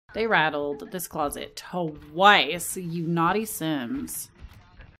They rattled this closet twice, you naughty Sims.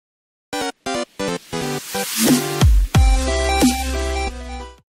 They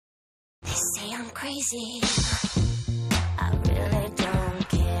say I'm crazy. I really don't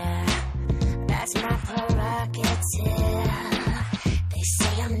care. That's my prerogative. They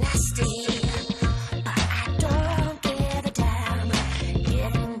say I'm nasty, but I don't give a damn.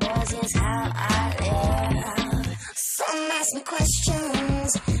 Getting buzz is how I live. Some ask me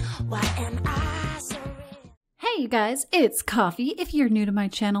questions. Why am I so real? Hey you guys, it's Coffee. If you're new to my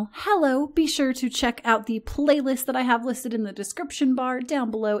channel, hello. Be sure to check out the playlist that I have listed in the description bar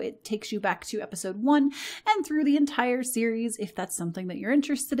down below. It takes you back to episode 1 and through the entire series if that's something that you're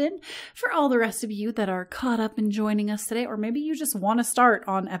interested in. For all the rest of you that are caught up in joining us today, or maybe you just want to start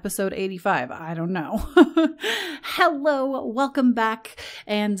on episode 85, I don't know. Hello, welcome back,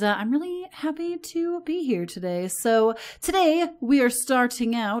 and I'm really happy to be here today. So today we are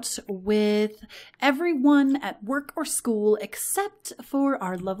starting out with everyone at work or school except for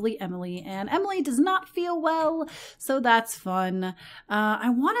our lovely Emily, and Emily does not feel well, so that's fun. I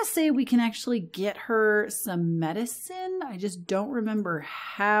want to say we can actually get her some medicine. I just don't remember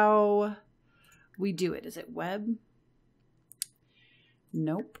how we do it. Is it web?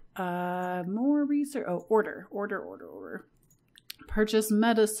 Nope. More research. Oh, order. Purchase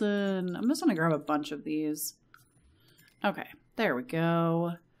medicine. I'm just gonna grab a bunch of these. Okay, there we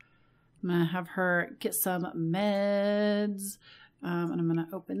go. I'm going to have her get some meds, and I'm going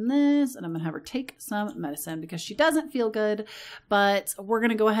to open this, and I'm going to have her take some medicine because she doesn't feel good, but we're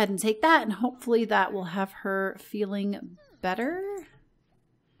going to go ahead and take that, and hopefully that will have her feeling better.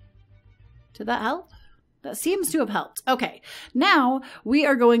 Did that help? That seems to have helped. Okay, now we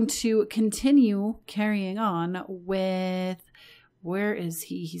are going to continue carrying on with, where is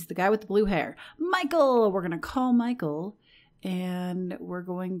he? He's the guy with the blue hair. Michael! We're going to call Michael. And we're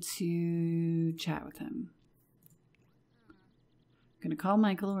going to chat with him. I'm going to call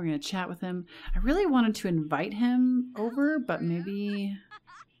Michael. We're going to chat with him. I really wanted to invite him over, but maybe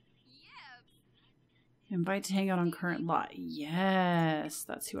invite to hang out on current lot. Yes,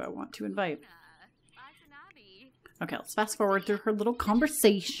 that's who I want to invite. Okay, let's fast forward through her little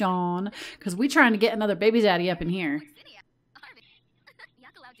conversation because we're trying to get another baby daddy up in here.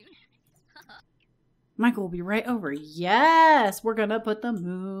 Michael will be right over. Yes, we're gonna put the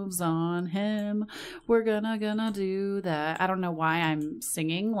moves on him. We're gonna do that. I don't know why I'm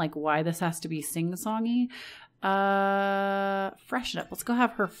singing, like why this has to be sing-songy. Freshen up. Let's go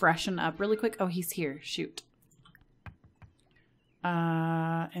have her freshen up really quick. Oh, he's here. Shoot.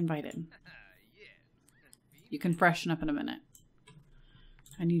 Invite him. You can freshen up in a minute.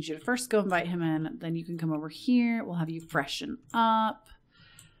 I need you to first go invite him in, then you can come over here. We'll have you freshen up.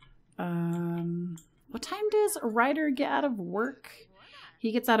 What time does Ryder get out of work?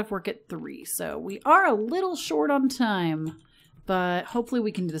 He gets out of work at 3, so we are a little short on time, but hopefully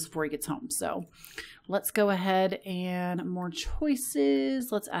we can do this before he gets home. So let's go ahead and more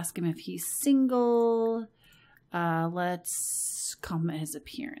choices. Let's ask him if he's single. Let's comment his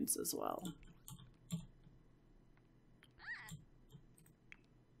appearance as well.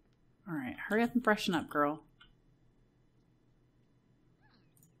 All right, hurry up and freshen up, girl.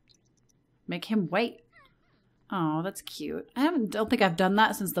 Make him wait. Oh, that's cute. I don't think I've done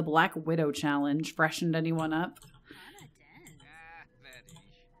that since the Black Widow challenge. Freshened anyone up.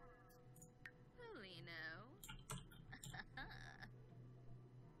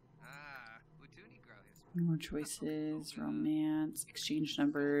 More choices, romance, exchange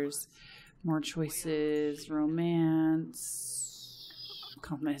numbers. More choices, romance.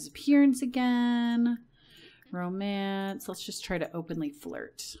 Compliment his appearance again. Romance. Let's just try to openly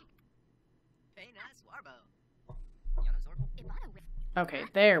flirt. Okay,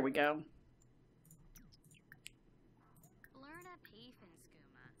 there we go.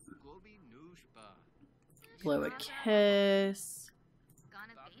 Blow a kiss.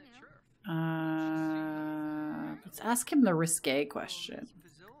 Let's ask him the risque question.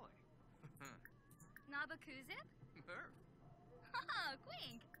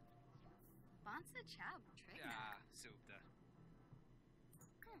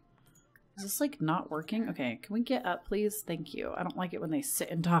 Is this like not working? Okay, can we get up please? Thank you. I don't like it when they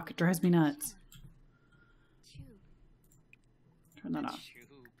sit and talk. It drives me nuts. Turn that off.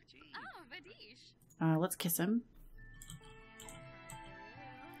 Let's kiss him.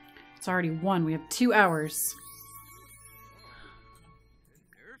 It's already 1. We have 2 hours.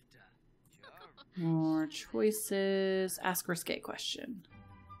 More choices. Ask risque question.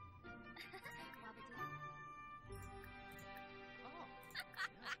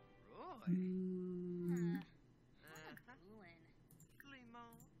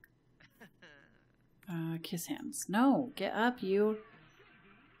 Kiss hands. No, get up, you.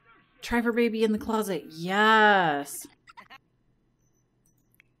 Try for baby in the closet. Yes.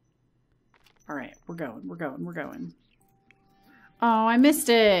 All right, we're going. Oh, I missed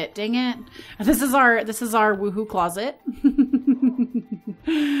it. Dang it. This is our woohoo closet.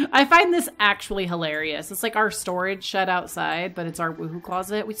 I find this actually hilarious. It's like our storage shed outside, but it's our woohoo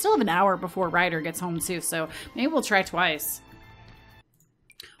closet. We still have an hour before Ryder gets home too, so maybe we'll try twice.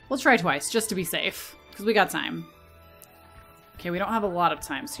 We'll try twice just to be safe, because we got time. Okay, we don't have a lot of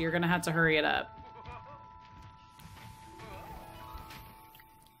time, so you're gonna have to hurry it up.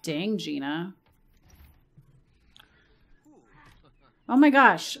 Dang, Gina. Oh my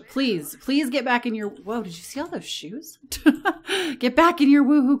gosh, please get back in your... Whoa, did you see all those shoes? Get back in your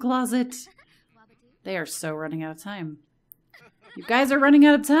woohoo closet. They are so running out of time. You guys are running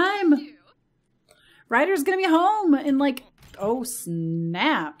out of time. Ryder's gonna be home in like... Oh,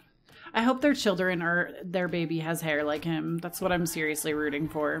 snap. I hope their children or their baby has hair like him. That's what I'm seriously rooting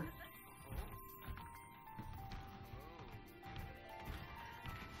for.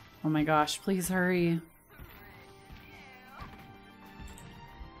 Oh my gosh, please hurry.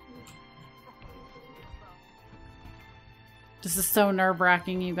 This is so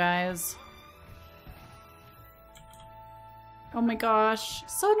nerve-wracking, you guys. Oh my gosh,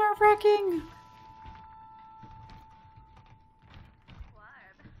 so nerve-wracking.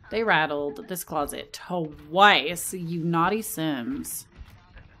 They rattled this closet twice, you naughty Sims.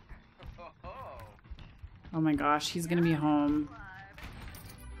 Oh my gosh, he's gonna be home.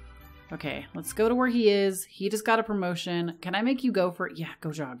 Okay, let's go to where he is. He just got a promotion. Can I make you go for... Yeah,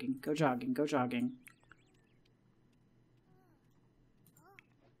 go jogging, go jogging, go jogging.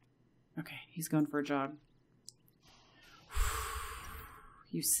 Okay, he's going for a jog.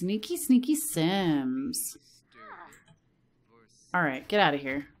 You sneaky, sneaky Sims. All right, get out of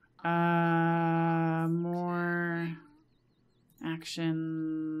here. More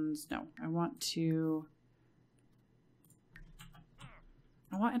actions. No, I want to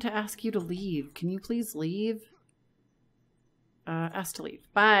ask you to leave. Can you please leave? Ask to leave.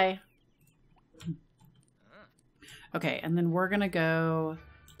 Bye. Okay, and then we're gonna go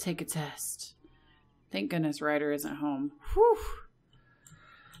take a test. Thank goodness Ryder isn't home. Whew.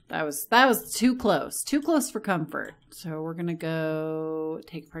 That was too close. Too close for comfort. So we're gonna go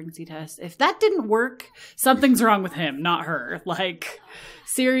take a pregnancy test. If that didn't work, something's wrong with him, not her. Like,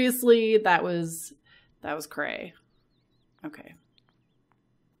 seriously, that was cray. Okay.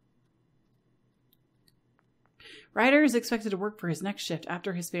 Ryder is expected to work for his next shift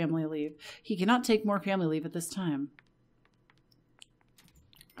after his family leave. He cannot take more family leave at this time.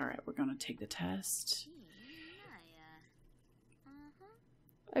 All right, we're gonna take the test.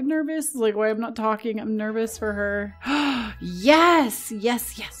 I'm nervous. Like, why I'm not talking. I'm nervous for her. Yes!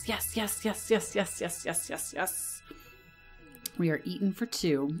 Yes, yes, yes, yes, yes, yes, yes, yes, yes, yes, yes. We are eating for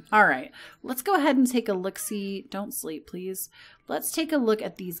 2. All right, let's go ahead and take a look-see. Don't sleep, please. Let's take a look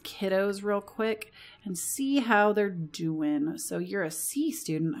at these kiddos real quick and see how they're doing. So you're a C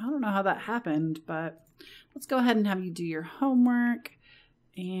student. I don't know how that happened, but let's go ahead and have you do your homework.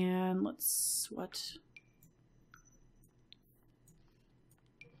 And let's... What?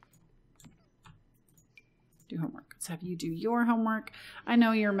 Do homework. Let's have you do your homework. I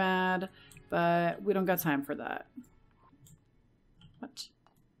know you're mad, but we don't got time for that. What?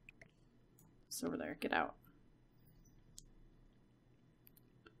 It's over there. Get out.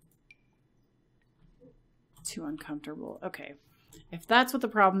 Too uncomfortable. Okay. If that's what the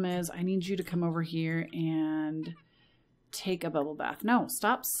problem is, I need you to come over here and take a bubble bath. No,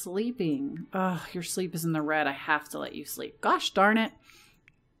 stop sleeping. Ugh, your sleep is in the red. I have to let you sleep. Gosh darn it.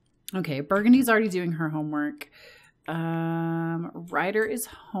 Okay, Burgundy's already doing her homework. Ryder is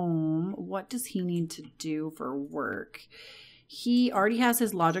home. What does he need to do for work? He already has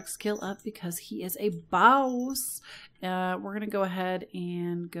his logic skill up because he is a boss. We're going to go ahead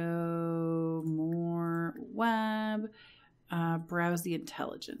and go more web. Browse the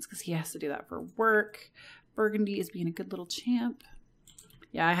intelligence because he has to do that for work. Burgundy is being a good little champ.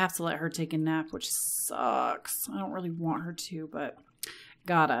 Yeah, I have to let her take a nap, which sucks. I don't really want her to, but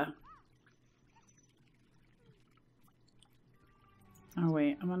gotta. Oh,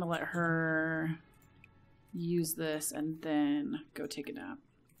 wait. I'm going to let her use this and then go take a nap.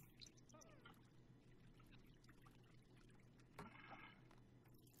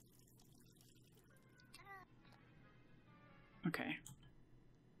 Okay.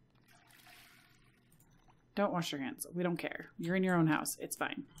 Don't wash your hands. We don't care. You're in your own house. It's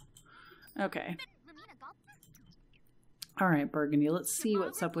fine. Okay. All right, Burgundy. Let's see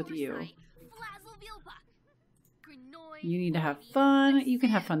what's up with you. You need to have fun. You can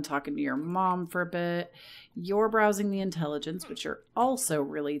have fun talking to your mom for a bit. You're browsing the intelligence, but you're also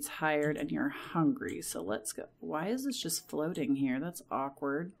really tired and you're hungry. So let's go. Why is this just floating here? That's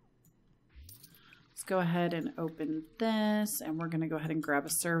awkward. Let's go ahead and open this, and we're going to go ahead and grab a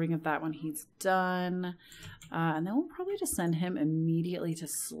serving of that when he's done. And then we'll probably just send him immediately to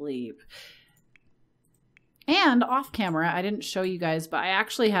sleep. And off camera, I didn't show you guys, but I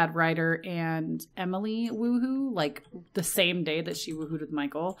actually had Ryder and Emily woohoo like the same day that she woohooed with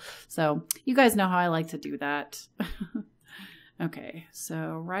Michael. So you guys know how I like to do that. Okay,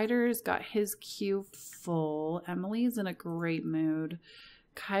 so Ryder's got his queue full. Emily's in a great mood.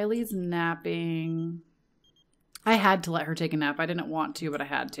 Kylie's napping. I had to let her take a nap. I didn't want to, but I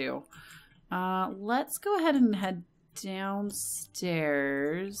had to. Let's go ahead and head downstairs.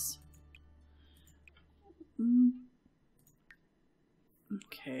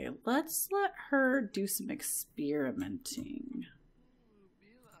 Okay, let's let her do some experimenting.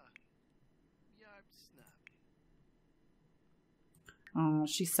 Oh,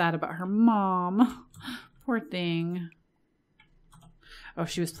 she's sad about her mom. Poor thing. Oh,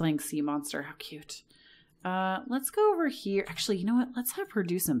 she was playing Sea Monster. How cute. Let's go over here. Actually, you know what? Let's have her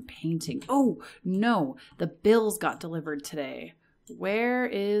do some painting. Oh, no. The bills got delivered today. Where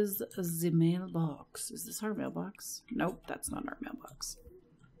is the mailbox? Is this our mailbox? Nope, that's not our mailbox.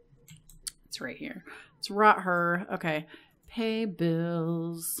 It's right here. Let's rot her. Okay. Pay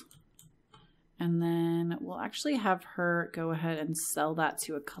bills. And then we'll actually have her go ahead and sell that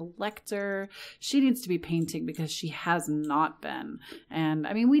to a collector. She needs to be painting because she has not been. And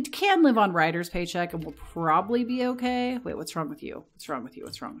I mean, we can live on Ryder's paycheck and we'll probably be okay. Wait, what's wrong with you? What's wrong with you?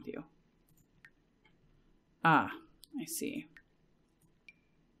 What's wrong with you? Ah, I see.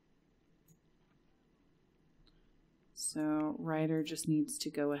 So Ryder just needs to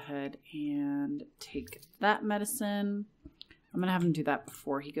go ahead and take that medicine. I'm going to have him do that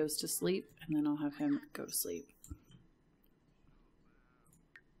before he goes to sleep, and then I'll have him go to sleep.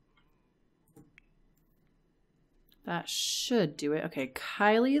 That should do it. Okay,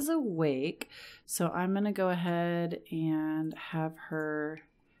 Kylie is awake, so I'm going to go ahead and have her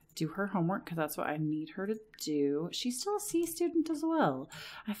do her homework because that's what I need her to do. She's still a C student as well.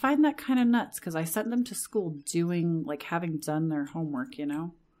 I find that kind of nuts because I sent them to school doing, like, having done their homework, you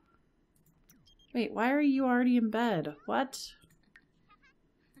know? Wait, why are you already in bed? What?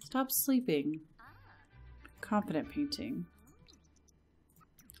 Stop sleeping. Confident painting.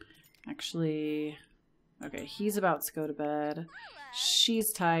 Actually, okay, he's about to go to bed.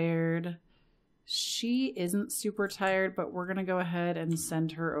 She's tired. She isn't super tired, but we're going to go ahead and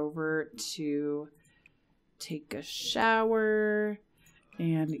send her over to take a shower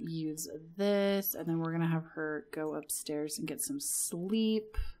and use this. And then we're going to have her go upstairs and get some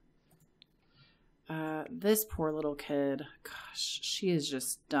sleep. This poor little kid, gosh, she is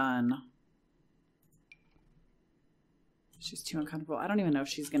just done. She's too uncomfortable. I don't even know if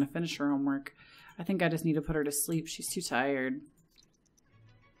she's going to finish her homework. I think I just need to put her to sleep. She's too tired.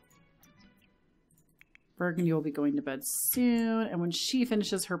 Burgundy will be going to bed soon. And when she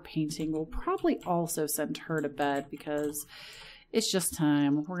finishes her painting, we'll probably also send her to bed because it's just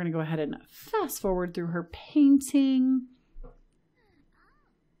time. We're going to go ahead and fast forward through her painting.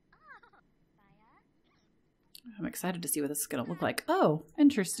 I'm excited to see what this is going to look like. Oh,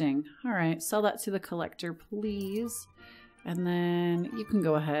 interesting. All right, sell that to the collector, please. And then you can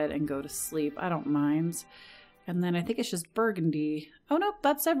go ahead and go to sleep. I don't mind. And then I think it's just Burgundy. Oh, nope,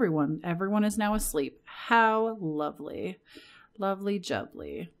 that's everyone. Everyone is now asleep. How lovely. Lovely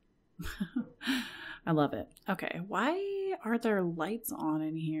jubbly. I love it. Okay, why are there lights on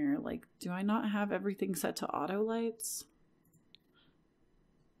in here? Like, do I not have everything set to auto lights?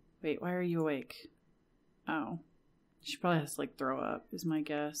 Wait, why are you awake? Oh, she probably has to, like, throw up, is my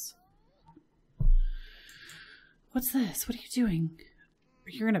guess. What's this? What are you doing?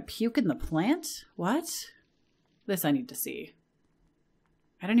 You're gonna puke in the plant? What? This I need to see.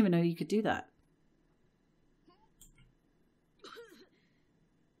 I didn't even know you could do that.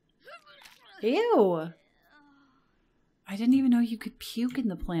 Ew! I didn't even know you could puke in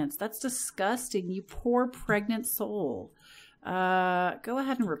the plants. That's disgusting, you poor pregnant soul. Go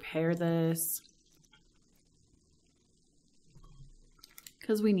ahead and repair this.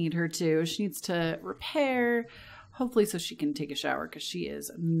 Because we need her to. She needs to repair, hopefully so she can take a shower because she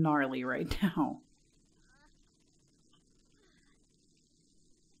is gnarly right now.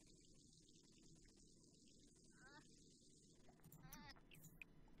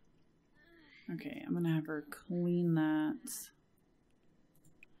 Okay, I'm going to have her clean that.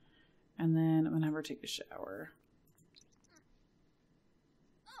 And then I'm going to have her take a shower.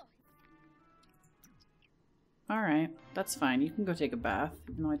 All right. That's fine. You can go take a bath,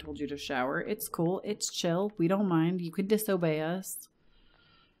 even though I told you to shower. It's cool. It's chill. We don't mind. You can disobey us.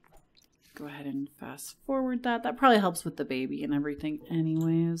 Go ahead and fast forward that. That probably helps with the baby and everything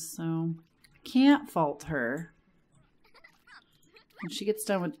anyways, so can't fault her. When she gets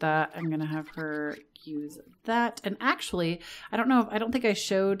done with that, I'm going to have her use that. And actually, I don't think I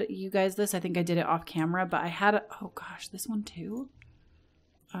showed you guys this. I think I did it off camera, but I had a, oh gosh, this one too?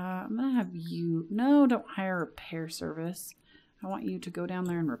 I'm going to have you, no, don't hire a repair service. I want you to go down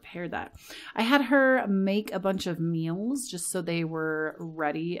there and repair that. I had her make a bunch of meals just so they were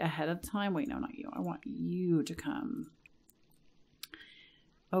ready ahead of time. Wait, no, not you. I want you to come.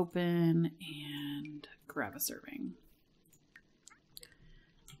 Open and grab a serving.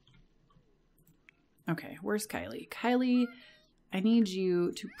 Okay, where's Kylie? Kylie, I need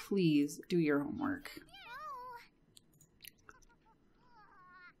you to please do your homework.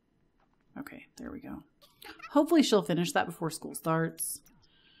 Okay, there we go. Hopefully she'll finish that before school starts.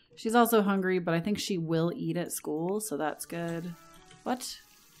 She's also hungry, but I think she will eat at school, so that's good. What?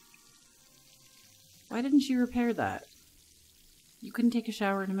 Why didn't you repair that? You couldn't take a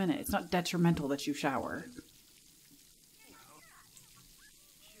shower in a minute. It's not detrimental that you shower.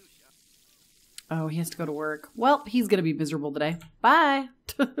 Oh, he has to go to work. Well, he's going to be miserable today. Bye.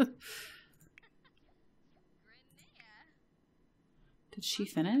 Did she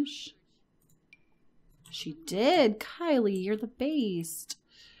finish? She did. Kylie, you're the beast.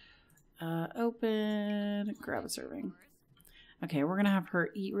 Open. Grab a serving. Okay, we're going to have her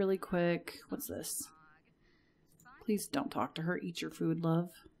eat really quick. What's this? Please don't talk to her. Eat your food, love.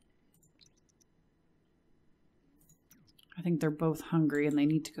 I think they're both hungry and they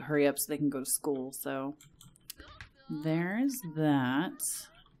need to hurry up so they can go to school. So there's that.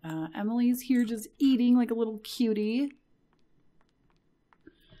 Emily's here just eating like a little cutie.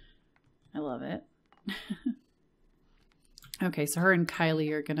 I love it. Okay, so her and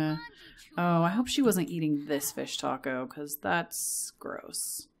Kylie are gonna... Oh, I hope she wasn't eating this fish taco because that's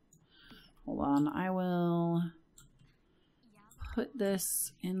gross. Hold on, I will put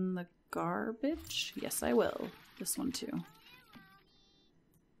this in the garbage. Yes, I will. This one too.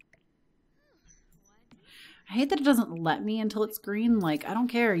 I hate that it doesn't let me until it's green. Like, I don't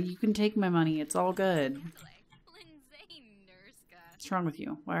care. You can take my money. It's all good. What's wrong with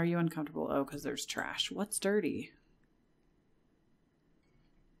you? Why are you uncomfortable? Oh, because there's trash. What's dirty?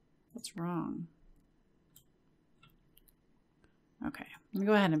 What's wrong? Okay. I'm going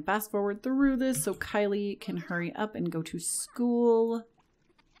to go ahead and fast forward through this so Kylie can hurry up and go to school.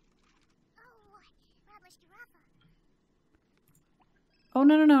 Oh,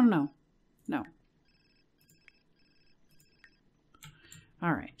 no, no, no, no. No.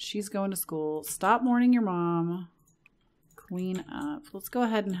 All right. She's going to school. Stop mourning your mom. Clean up. Let's go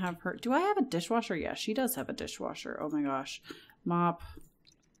ahead and have her. Do I have a dishwasher? Yeah, she does have a dishwasher. Oh my gosh. Mop.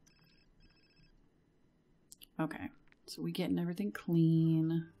 Okay. So we getting everything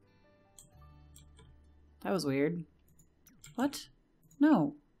clean. That was weird. What?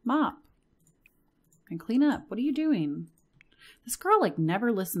 No. Mop. And clean up. What are you doing? This girl like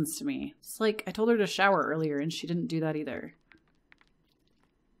never listens to me. It's like I told her to shower earlier and she didn't do that either.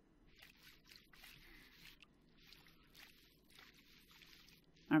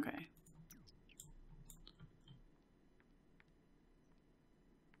 Okay.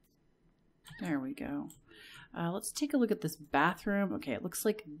 There we go. Let's take a look at this bathroom. Okay, it looks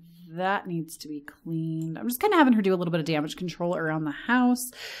like that needs to be cleaned. I'm just kind of having her do a little bit of damage control around the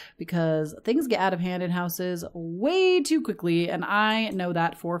house because things get out of hand in houses way too quickly. And I know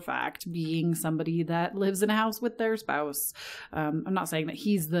that for a fact, being somebody that lives in a house with their spouse. I'm not saying that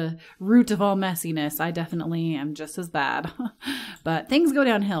he's the root of all messiness. I definitely am just as bad. But things go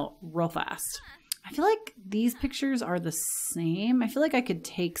downhill real fast. I feel like these pictures are the same. I feel like I could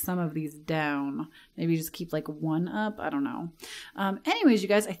take some of these down. Maybe just keep like one up. I don't know. Anyways, you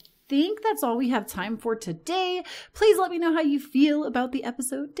guys, I think that's all we have time for today. Please let me know how you feel about the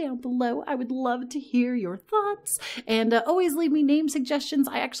episode down below. I would love to hear your thoughts. And always leave me name suggestions.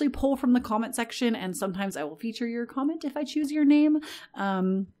 I actually pull from the comment section and sometimes I will feature your comment if I choose your name.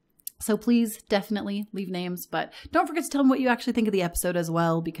 So please definitely leave names, but don't forget to tell me what you actually think of the episode as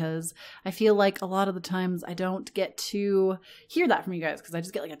well, because I feel like a lot of the times I don't get to hear that from you guys because I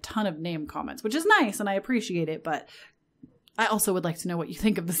just get like a ton of name comments, which is nice and I appreciate it, but I also would like to know what you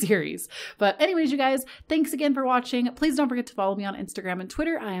think of the series. But anyways, you guys, thanks again for watching. Please don't forget to follow me on Instagram and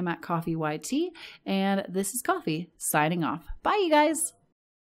Twitter. I am at KoffeeYT, and this is Coffee signing off. Bye, you guys.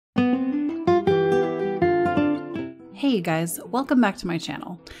 Hey you guys, welcome back to my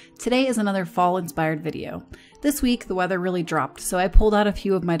channel. Today is another fall-inspired video. This week the weather really dropped, so I pulled out a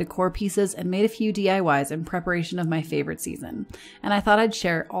few of my decor pieces and made a few DIYs in preparation of my favorite season, and I thought I'd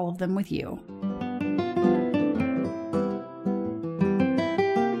share all of them with you.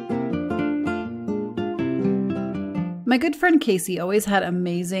 My good friend Casey always had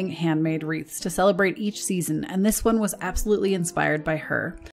amazing handmade wreaths to celebrate each season, and this one was absolutely inspired by her.